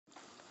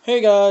Hey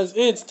guys,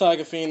 it's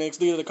Taiga Phoenix,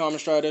 leader of the Common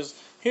Striders,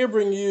 here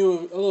bring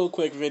you a little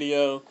quick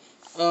video.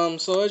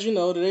 So as you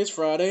know, today's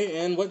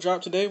Friday, and what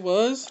dropped today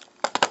was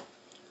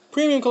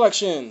Premium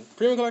Collection.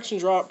 Premium Collection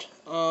dropped,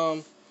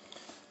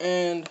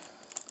 and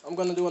I'm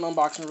gonna do an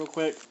unboxing real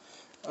quick.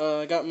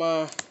 I got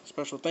my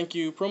special thank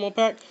you promo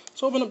pack.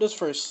 So open up this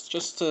first,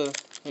 just to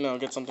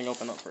get something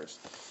open up first.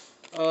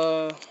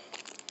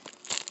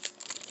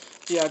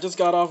 Yeah, I just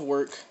got off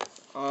work.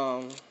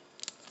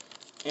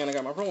 And I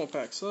got my promo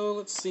pack. So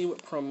let's see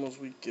what promos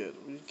we get.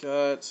 We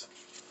got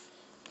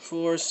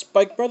for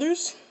Spike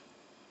Brothers,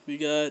 we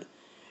got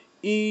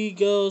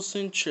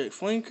Egocentric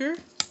Flanker,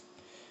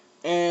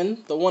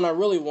 and the one I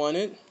really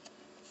wanted,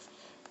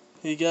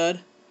 we got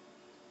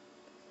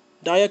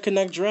Dia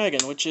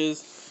Dragon, which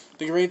is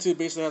the grade 2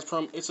 basically has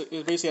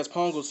it basically has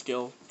Pongo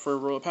skill for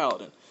Royal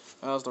Paladin.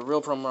 That was the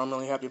real promo I'm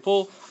really happy to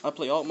pull. I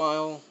play Alt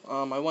Mile.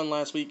 I won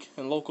last week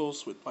in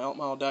locals with my Alt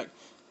Mile deck.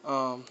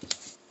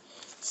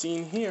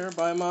 Seen here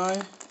by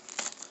my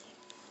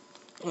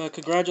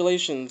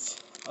congratulations.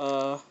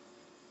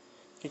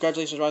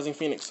 Congratulations, Rising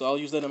Phoenix. So I'll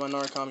use that in my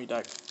Narukami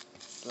deck.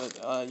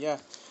 But yeah,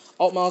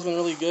 Alt Mile's been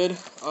really good.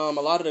 A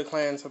lot of the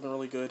clans have been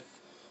really good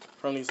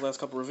from these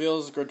last couple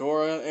reveals.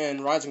 Gridora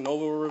and Rising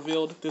Nova were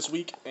revealed this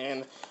week,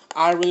 and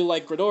I really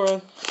like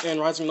Gridora, and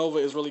Rising Nova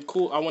is really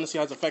cool. I want to see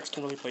how his effects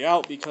can really play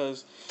out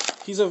because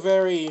he's a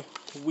very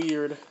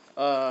weird.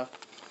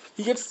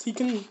 He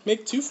can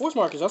make 2 force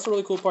markers. That's a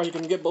really cool part. He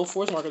can get both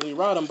force markers when you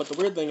ride him. But the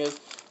weird thing is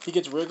he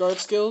gets rear guard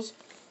skills.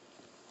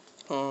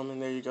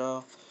 And there you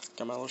go.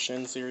 Got my little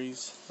Shin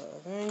series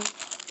thing.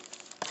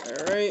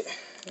 Alright.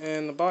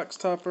 And the box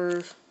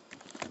topper.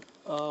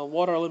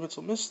 Water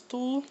Elemental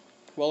Mistle.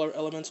 Water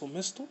Elemental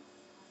Mistle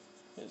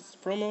is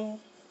promo.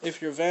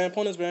 If your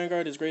opponent's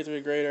Vanguard is greater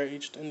or greater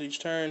in each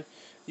turn,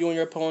 you and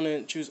your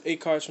opponent choose 8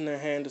 cards from their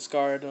hand,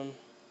 discard them, and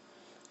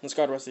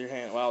discard the rest of your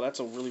hand. Wow, that's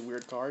a really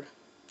weird card.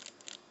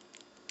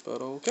 But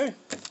okay.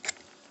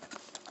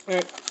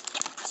 Alright.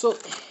 So,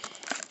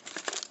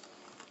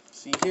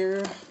 see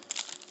here.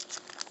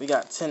 We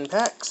got 10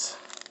 packs.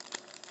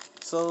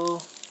 So,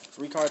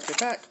 3 cards per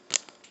pack.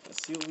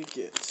 Let's see what we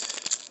get.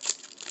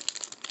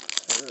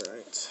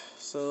 Alright.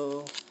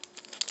 So,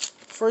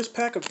 first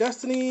pack of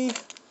Destiny.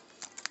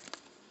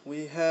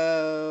 We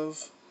have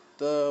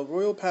the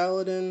Royal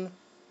Paladin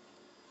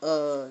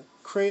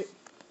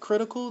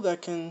critical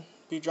that can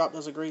be dropped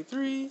as a grade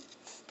 3.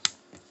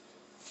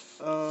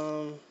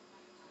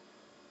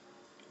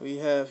 We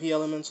have He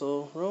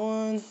Elemental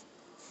Rowan.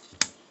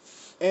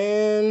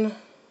 And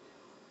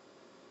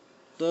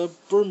the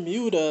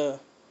Bermuda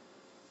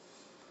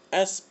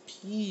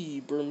SP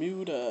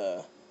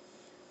Bermuda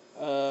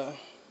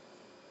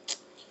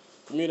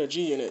Bermuda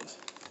G unit.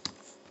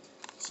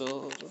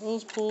 So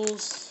those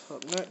pulls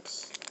up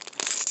next.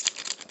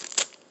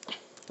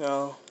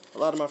 Now a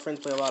lot of my friends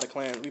play a lot of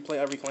clans. We play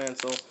every clan,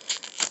 so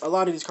a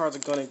lot of these cards are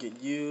gonna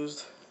get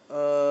used.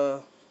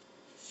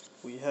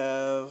 We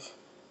have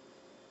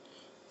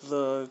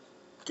the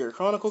Gear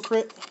Chronicle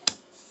crit,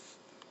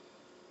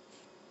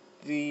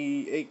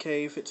 the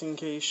 8K,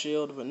 15K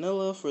Shield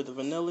Vanilla for the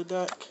Vanilla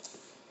deck.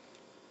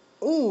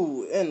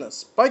 Ooh, and the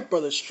Spike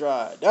Brothers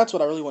Stride. That's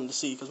what I really wanted to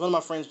see, because one of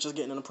my friends just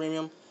getting in the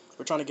premium.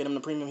 We're trying to get him in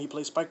the premium. He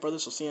plays Spike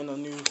Brothers, so seeing the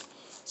new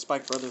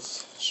Spike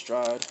Brothers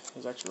Stride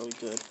is actually really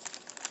good.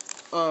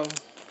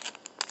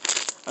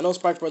 I know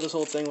Spike Brothers'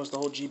 whole thing was the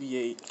whole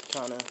GB8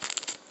 kind of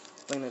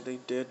thing that they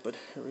did, but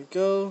here we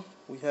go.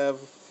 We have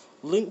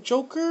Link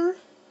Joker,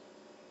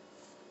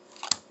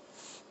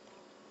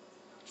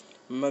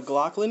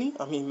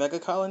 Mega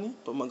Colony,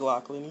 but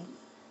McLaughlin.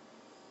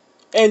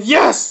 And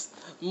yes!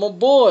 My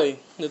boy!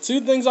 The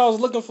 2 things I was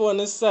looking for in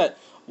this set.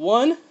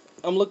 One,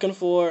 I'm looking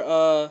for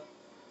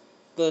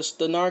the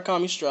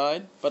Narukami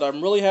Stride, but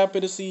I'm really happy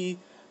to see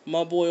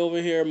my boy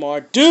over here,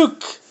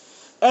 Marduk!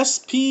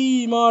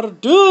 SP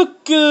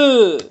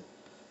Marduk!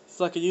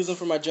 So I could use him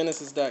for my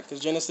Genesis deck, because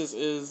Genesis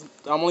is...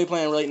 I'm only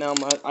playing right now,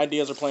 my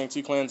ideas are playing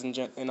 2 clans in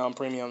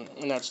Premium,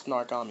 and that's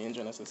Narukami and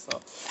Genesis,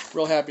 so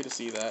real happy to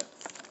see that.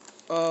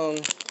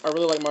 I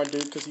really like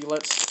Marduk because he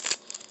lets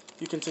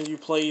you continue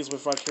plays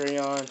with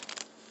Valkyrion.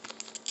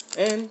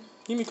 And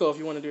Himiko if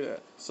you want to do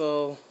that.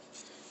 So,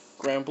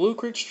 Grand Blue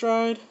Crit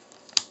Stride.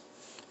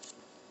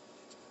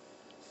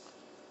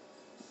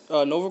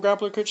 Nova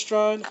Grappler Crit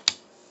Stride.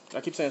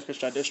 I keep saying Crit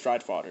Stride, they're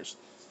Stride Fodders,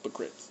 but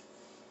crits.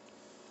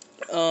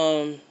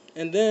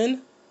 And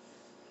then,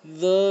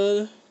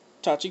 the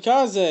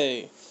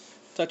Tachikaze.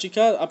 I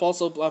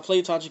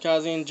played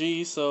Tachikaze in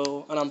G,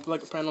 so, and I'm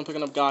planning on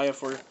picking up Gaia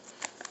for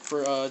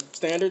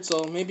standard,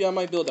 so maybe I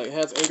might build that.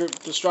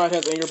 The Stride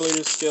has Anger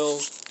Blader's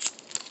skill,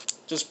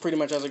 just pretty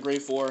much as a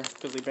grade 4,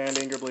 because they banned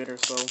Anger Blader,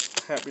 so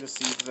happy to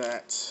see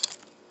that.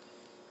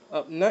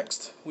 Up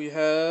next, we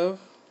have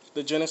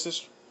the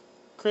Genesis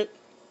crit,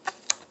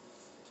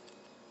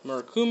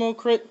 Murakumo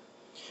crit,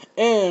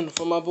 and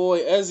for my boy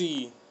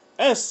Ezzy,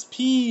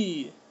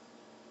 SP,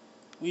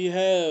 we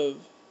have,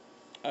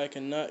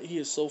 he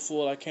is so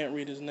full I can't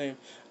read his name,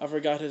 I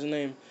forgot his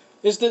name,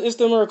 It's the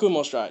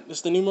Murakumo stride.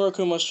 It's the new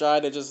Murakumo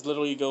stride that just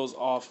literally goes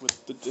off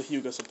with the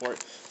Hyuga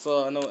support.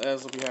 So I know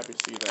Ez will be happy to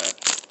see that.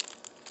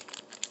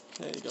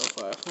 There you go,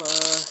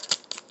 Firefly.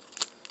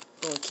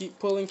 Gonna keep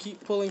pulling,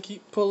 keep pulling,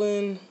 keep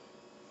pulling.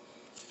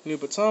 New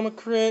Batama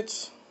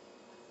crit.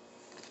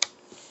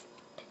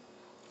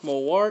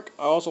 Mowark.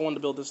 I also wanted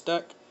to build this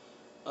deck.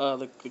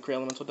 The Crit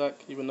Elemental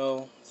deck, even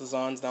though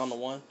Zazan's down to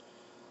 1.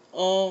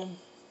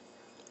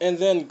 And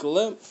then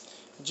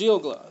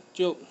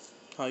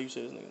how you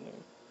say his name?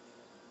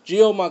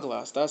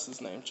 Geomaglas, that's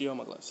his name,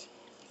 Geomaglas.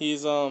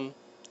 He's the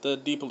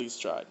D-Police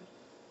stride.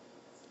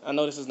 I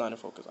know this is not in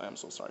focus. I am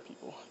so sorry,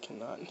 people. I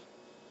cannot.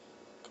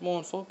 Come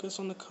on, focus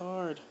on the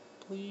card,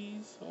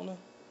 please.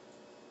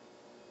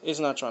 It's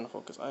not trying to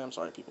focus. I am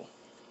sorry, people.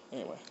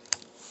 Anyway,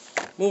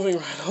 moving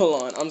right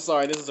along. I'm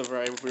sorry, this is a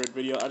very weird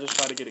video. I just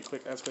try to get it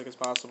as quick as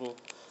possible.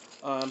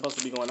 I'm supposed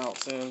to be going out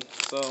soon,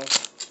 so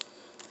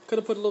could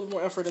have put a little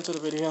more effort into the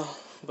video,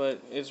 but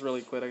it's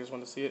really quick. I just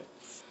want to see it.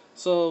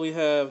 So we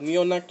have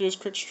Neo Nectar's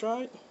Crit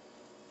Stride.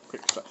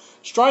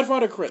 Stride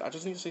Fighter Crit. I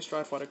just need to say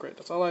Stride Fighter Crit.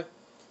 That's all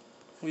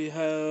We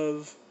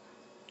have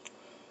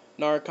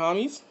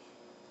Narakami's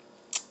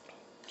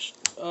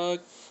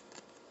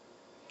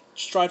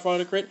Stride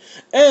Fighter Crit.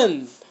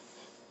 And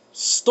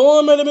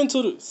Storm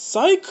Elemental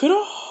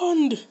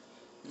Cyclone.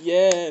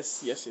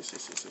 Yes.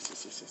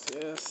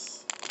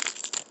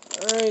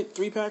 Alright,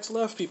 3 packs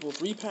left, people.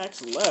 3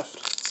 packs left.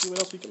 Let's see what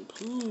else we can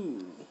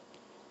pull.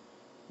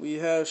 We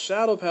have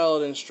Shadow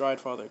Paladin Stride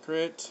Father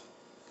Crit.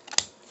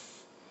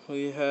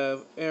 We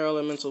have Air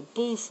Elemental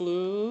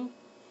Buflu.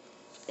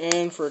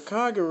 And for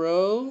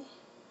Kagero,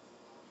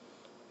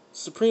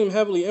 Supreme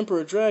Heavily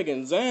Emperor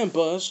Dragon,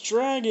 Zambus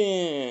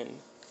Dragon.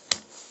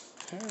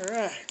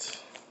 Alright.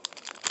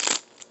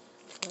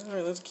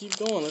 Alright, let's keep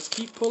going. Let's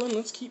keep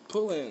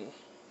pulling.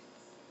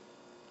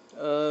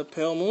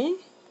 Pale Moon.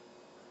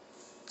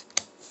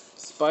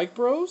 Spike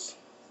Bros.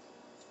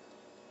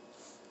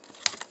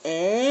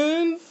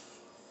 And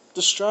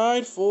the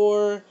stride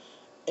for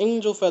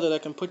Angel Feather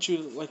that can put you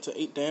like to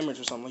 8 damage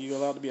or something. You're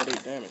allowed to be at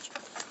 8 damage.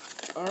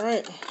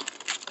 Alright.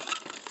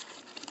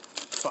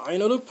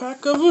 Final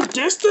pack of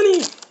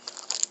Destiny.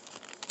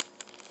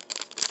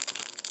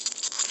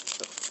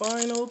 The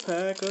final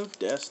pack of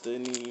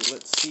Destiny.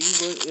 Let's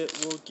see what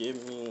it will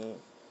give me.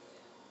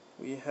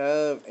 We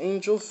have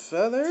Angel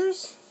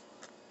Feathers.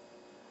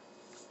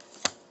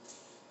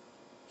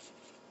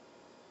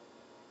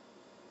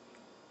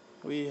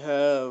 We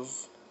have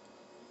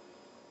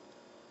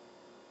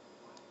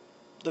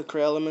the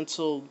Cray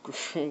Elemental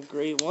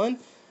Grade 1.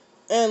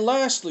 And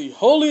lastly,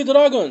 Holy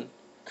Dragon.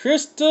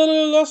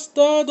 Crystal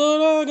Luster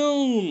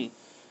Dragon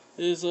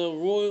is a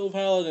Royal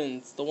Paladin.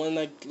 It's the one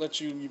that lets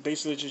you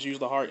basically just use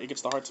the heart. It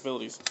gets the heart's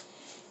abilities.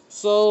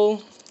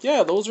 So,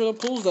 yeah, those are the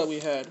pulls that we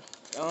had.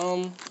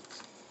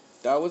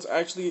 That was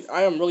actually,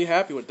 I am really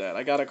happy with that.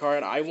 I got a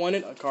card I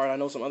wanted, a card I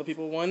know some other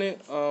people wanted.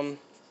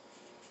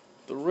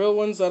 The real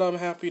ones that I'm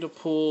happy to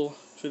pull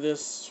for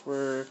this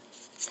were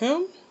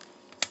him,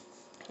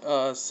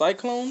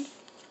 Cyclone,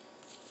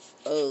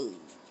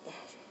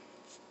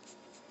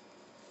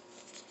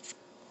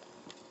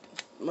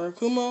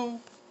 Murakumo,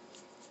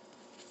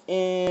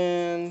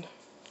 and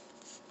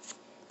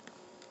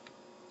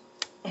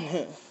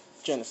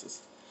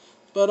Genesis.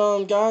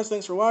 But guys,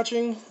 thanks for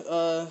watching.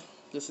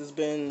 This has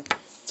been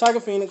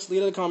Taiga Phoenix,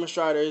 leader of the Common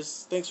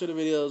Striders. Thanks for the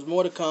videos.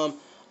 More to come.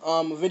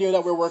 A video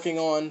that we're working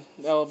on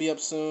that will be up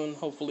soon,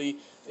 hopefully,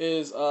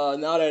 is now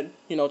that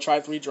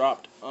Tribe 3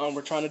 dropped.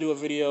 We're trying to do a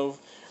video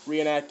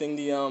reenacting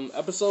the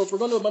episodes. We're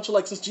going to do a bunch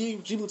of since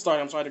G-Boot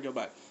started. I'm sorry to go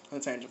back on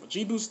a tangent, but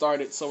G-Boot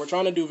started, so we're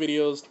trying to do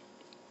videos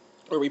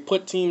where we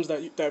put teams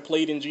that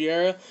played in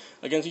G-Era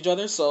against each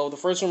other. So the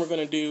first one we're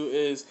going to do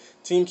is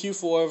Team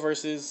Q4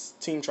 versus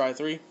Team Tri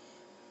 3.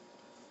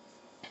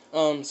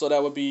 So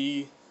that would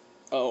be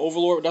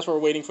Overlord. That's why we're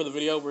waiting for the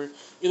video. We're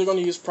either going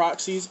to use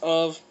proxies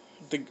of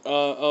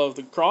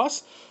the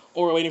cross,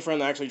 or we're waiting for him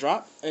to actually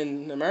drop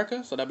in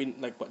America. So that'd be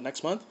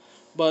next month.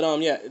 But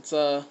yeah, it's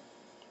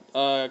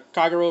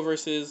Kagero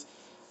versus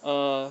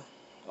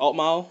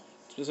Altmao,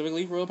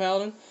 specifically Royal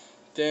Paladin.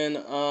 Then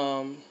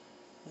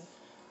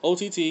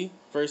OTT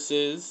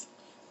versus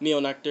Neo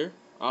Nectar,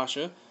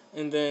 Asha,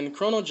 and then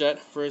Chrono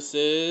Jet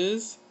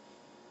versus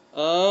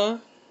Nova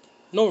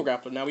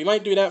Grappler. Now we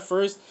might do that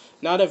first.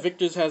 Now that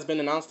Victor's has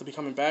been announced to be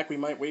coming back, we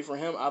might wait for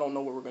him. I don't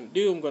know what we're gonna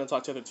do. I'm gonna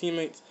talk to other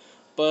teammates.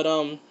 But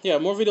yeah,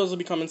 more videos will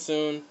be coming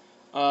soon.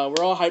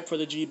 We're all hyped for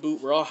the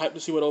G-Boot. We're all hyped to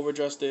see what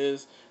Overdressed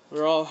is.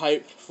 We're all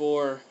hyped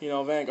for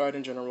Vanguard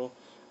in general.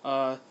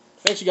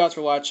 Thanks you guys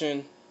for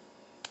watching.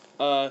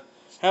 Have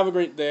a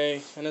great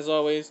day, and as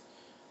always,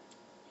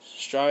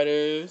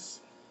 Striders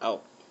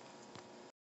out.